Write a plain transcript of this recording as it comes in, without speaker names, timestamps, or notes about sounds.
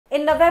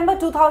In November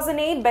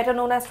 2008, better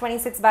known as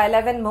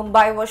 26/11,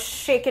 Mumbai was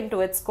shaken to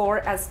its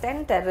core as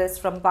 10 terrorists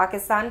from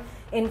Pakistan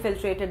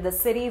infiltrated the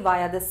city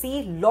via the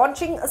sea,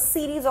 launching a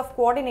series of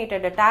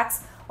coordinated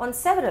attacks on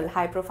several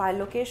high-profile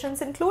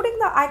locations, including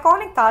the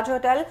iconic Taj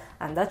Hotel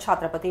and the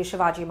Chhatrapati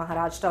Shivaji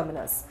Maharaj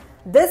terminus.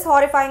 This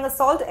horrifying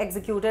assault,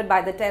 executed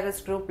by the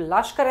terrorist group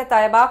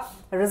Lashkar-e-Taiba,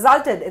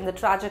 resulted in the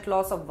tragic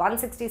loss of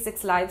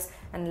 166 lives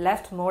and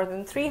left more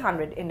than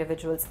 300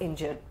 individuals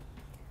injured.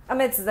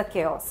 Amidst the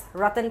chaos,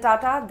 Ratan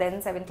Tata,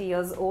 then 70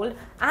 years old,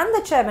 and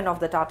the chairman of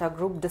the Tata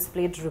Group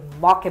displayed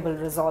remarkable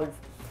resolve.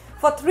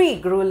 For 3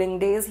 grueling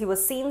days, he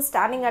was seen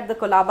standing at the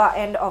Colaba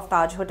end of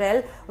Taj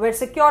Hotel, where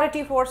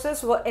security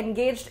forces were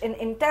engaged in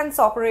intense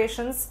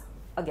operations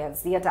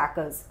against the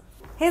attackers.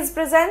 His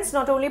presence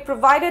not only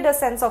provided a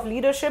sense of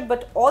leadership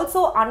but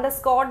also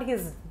underscored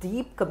his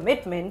deep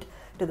commitment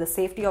to the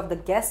safety of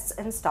the guests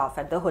and staff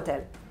at the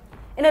hotel.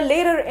 In a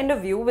later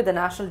interview with the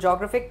National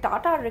Geographic,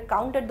 Tata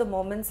recounted the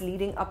moments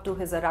leading up to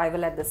his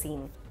arrival at the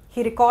scene.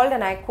 He recalled,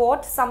 and I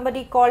quote,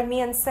 "Somebody called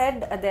me and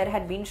said there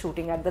had been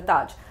shooting at the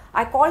Taj.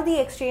 I called the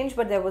exchange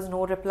but there was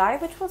no reply,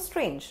 which was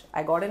strange.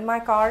 I got in my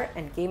car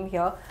and came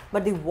here,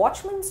 but the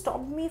watchman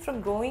stopped me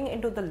from going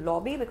into the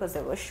lobby because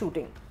there was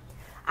shooting."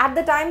 At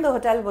the time, the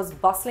hotel was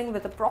bustling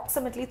with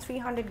approximately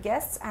 300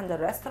 guests and the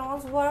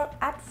restaurants were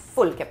at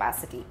full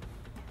capacity.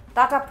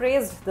 Tata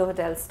praised the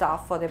hotel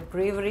staff for their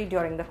bravery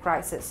during the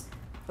crisis.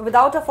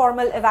 Without a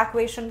formal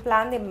evacuation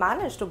plan, they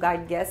managed to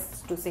guide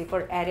guests to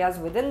safer areas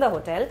within the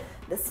hotel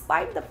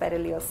despite the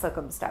perilous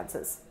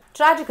circumstances.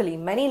 Tragically,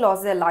 many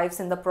lost their lives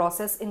in the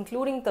process,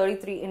 including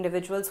 33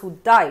 individuals who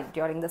died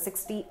during the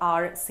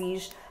 60-hour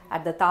siege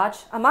at the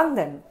Taj, among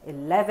them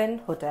 11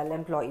 hotel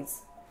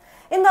employees.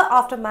 In the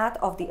aftermath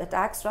of the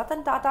attacks,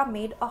 Ratan Tata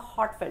made a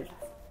heartfelt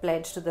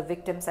pledge to the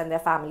victims and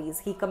their families.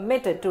 He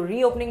committed to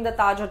reopening the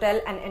Taj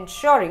Hotel and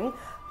ensuring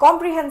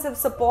comprehensive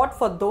support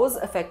for those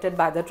affected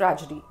by the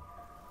tragedy.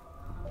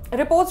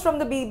 Reports from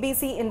the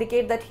BBC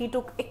indicate that he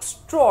took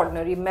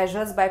extraordinary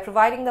measures by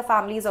providing the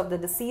families of the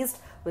deceased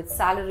with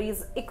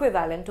salaries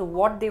equivalent to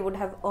what they would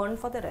have earned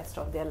for the rest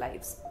of their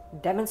lives,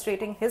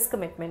 demonstrating his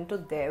commitment to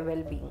their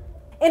well-being.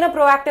 In a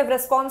proactive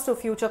response to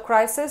future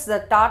crises, the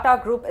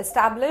Tata Group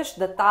established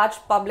the Taj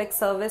Public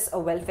Service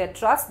Welfare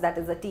Trust, that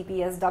is the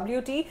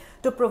TPSWT,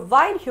 to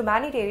provide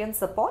humanitarian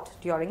support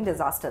during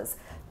disasters.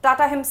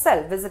 Tata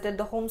himself visited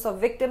the homes of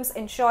victims,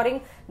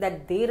 ensuring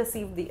that they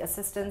received the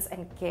assistance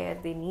and care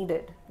they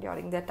needed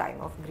during their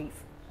time of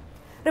grief.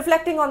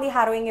 Reflecting on the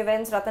harrowing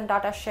events, Ratan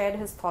Tata shared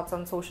his thoughts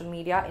on social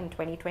media in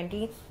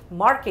 2020,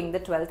 marking the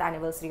 12th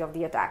anniversary of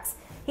the attacks.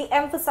 He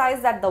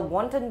emphasized that the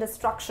wanton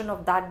destruction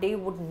of that day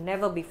would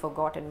never be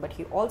forgotten, but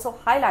he also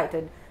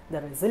highlighted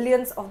the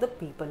resilience of the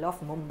people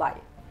of Mumbai.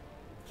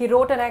 He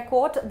wrote, and I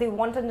quote, "The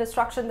wanton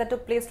destruction that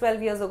took place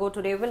 12 years ago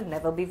today will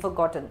never be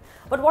forgotten.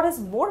 But what is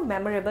more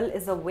memorable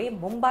is the way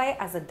Mumbai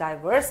as a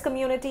diverse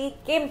community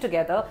came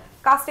together,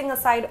 casting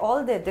aside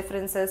all their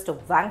differences to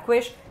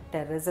vanquish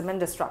terrorism and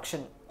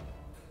destruction."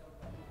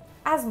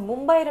 As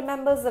Mumbai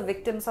remembers the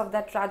victims of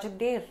that tragic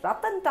day,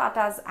 Ratan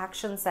Tata's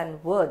actions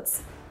and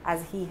words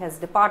as he has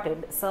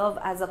departed serve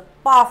as a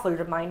powerful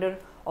reminder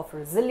of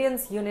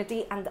resilience,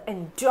 unity, and the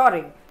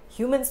enduring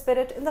human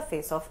spirit in the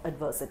face of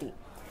adversity.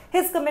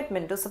 His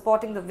commitment to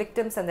supporting the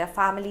victims and their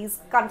families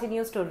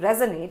continues to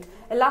resonate,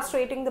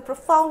 illustrating the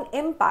profound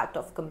impact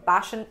of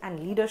compassion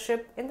and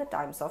leadership in the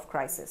times of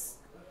crisis.